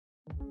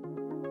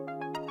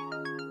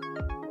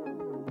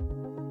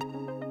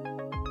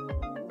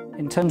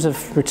In terms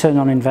of return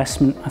on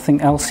investment, I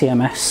think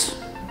LCMS,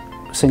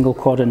 single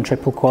quad and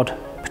triple quad,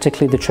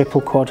 particularly the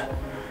triple quad,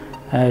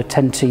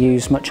 tend to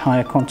use much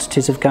higher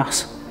quantities of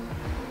gas.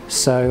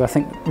 So I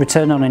think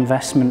return on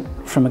investment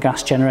from a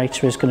gas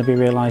generator is going to be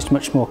realised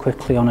much more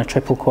quickly on a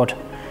triple quad,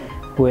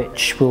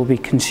 which will be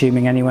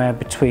consuming anywhere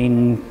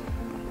between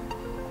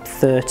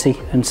 30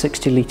 and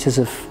 60 litres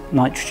of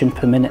nitrogen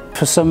per minute.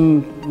 For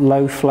some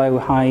low flow,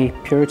 high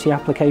purity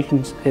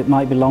applications, it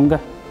might be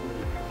longer.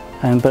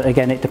 But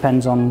again, it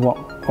depends on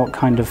what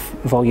kind of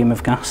volume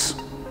of gas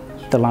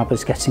the lab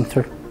is getting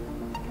through.